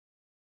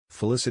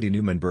Felicity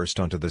Newman burst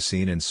onto the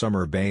scene in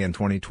Summer Bay in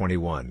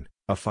 2021,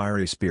 a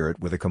fiery spirit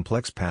with a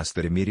complex past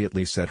that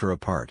immediately set her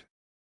apart.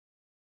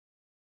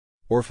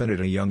 Orphaned at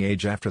a young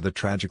age after the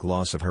tragic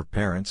loss of her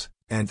parents,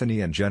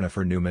 Anthony and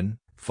Jennifer Newman,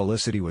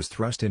 Felicity was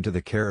thrust into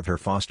the care of her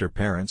foster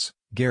parents,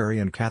 Gary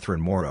and Catherine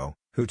Morrow,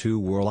 who too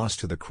were lost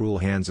to the cruel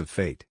hands of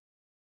fate.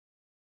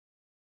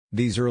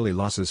 These early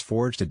losses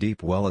forged a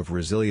deep well of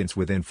resilience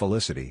within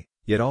Felicity,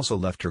 yet also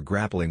left her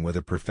grappling with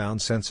a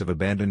profound sense of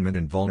abandonment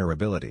and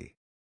vulnerability.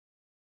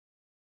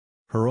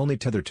 Her only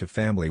tether to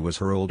family was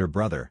her older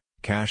brother,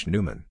 Cash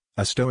Newman,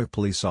 a stoic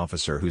police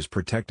officer whose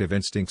protective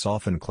instincts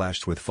often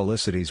clashed with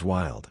Felicity's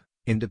wild,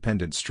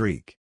 independent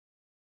streak.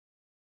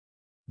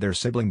 Their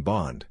sibling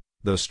bond,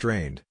 though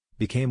strained,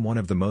 became one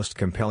of the most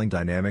compelling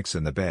dynamics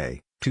in the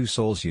Bay, two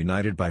souls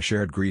united by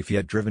shared grief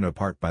yet driven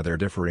apart by their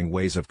differing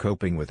ways of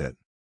coping with it.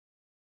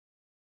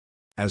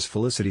 As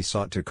Felicity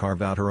sought to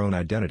carve out her own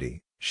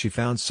identity, she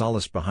found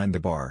solace behind the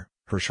bar,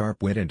 her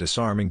sharp wit and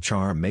disarming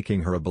charm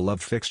making her a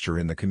beloved fixture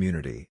in the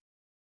community.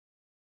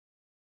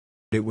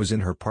 It was in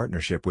her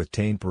partnership with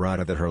Tane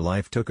Parada that her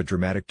life took a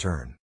dramatic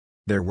turn.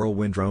 Their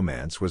whirlwind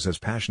romance was as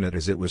passionate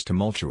as it was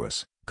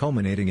tumultuous,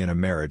 culminating in a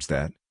marriage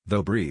that,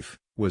 though brief,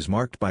 was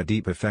marked by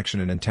deep affection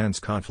and intense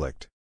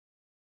conflict.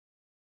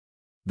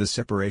 The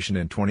separation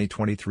in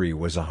 2023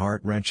 was a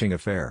heart-wrenching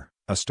affair,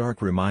 a stark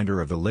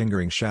reminder of the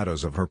lingering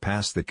shadows of her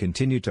past that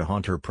continued to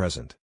haunt her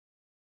present.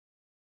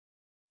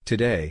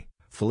 Today,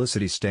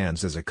 Felicity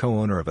stands as a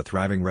co-owner of a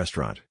thriving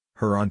restaurant,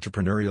 her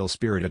entrepreneurial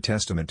spirit a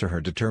testament to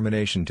her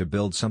determination to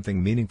build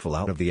something meaningful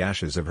out of the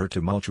ashes of her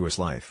tumultuous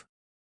life.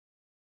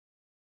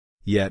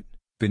 Yet,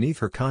 beneath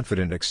her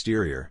confident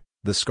exterior,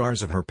 the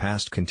scars of her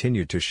past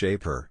continued to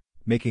shape her,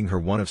 making her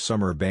one of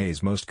Summer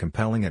Bay's most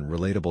compelling and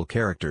relatable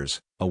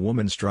characters, a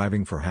woman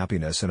striving for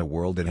happiness in a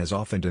world that has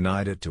often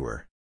denied it to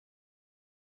her.